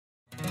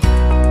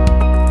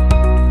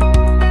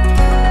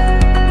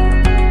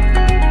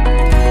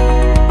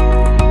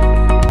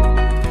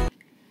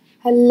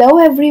Hello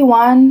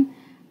everyone,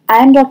 I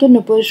am Dr.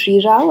 Nupur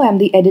Srirao. I am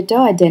the editor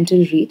at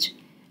DentalReach,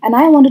 and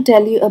I want to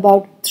tell you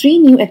about 3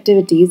 new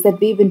activities that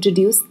we've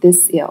introduced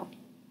this year.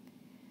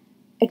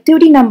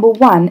 Activity number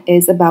 1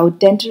 is about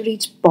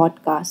DentalReach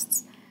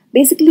podcasts.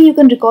 Basically, you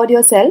can record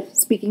yourself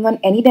speaking on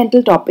any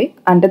dental topic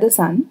under the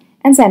sun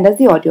and send us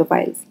the audio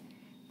files.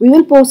 We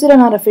will post it on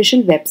our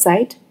official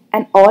website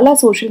and all our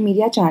social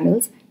media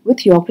channels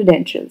with your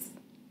credentials.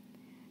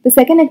 The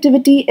second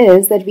activity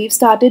is that we've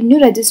started new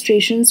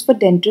registrations for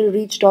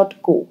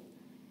DentalReach.co.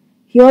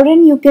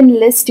 Herein, you can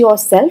list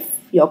yourself,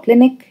 your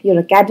clinic, your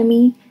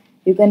academy,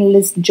 you can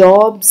list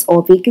jobs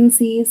or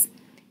vacancies,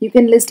 you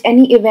can list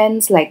any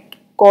events like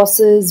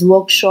courses,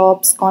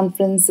 workshops,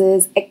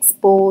 conferences,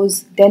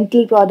 expos,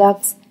 dental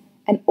products,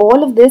 and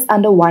all of this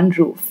under one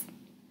roof.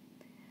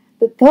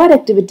 The third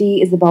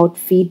activity is about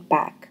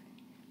feedback.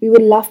 We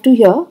would love to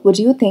hear what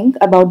you think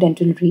about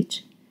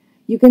DentalReach.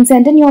 You can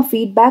send in your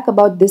feedback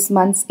about this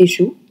month's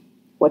issue,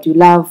 what you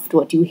loved,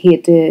 what you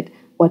hated,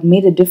 what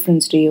made a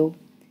difference to you,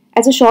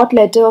 as a short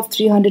letter of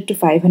 300 to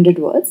 500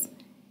 words,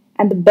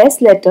 and the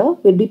best letter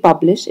will be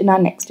published in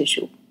our next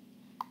issue.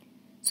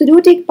 So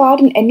do take part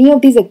in any of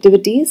these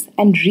activities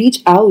and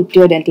reach out to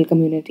your dental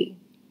community.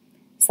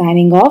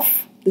 Signing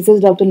off, this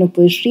is Dr.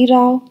 Nupur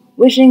Srirao,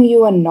 wishing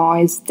you a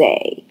nice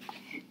day.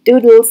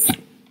 Doodles!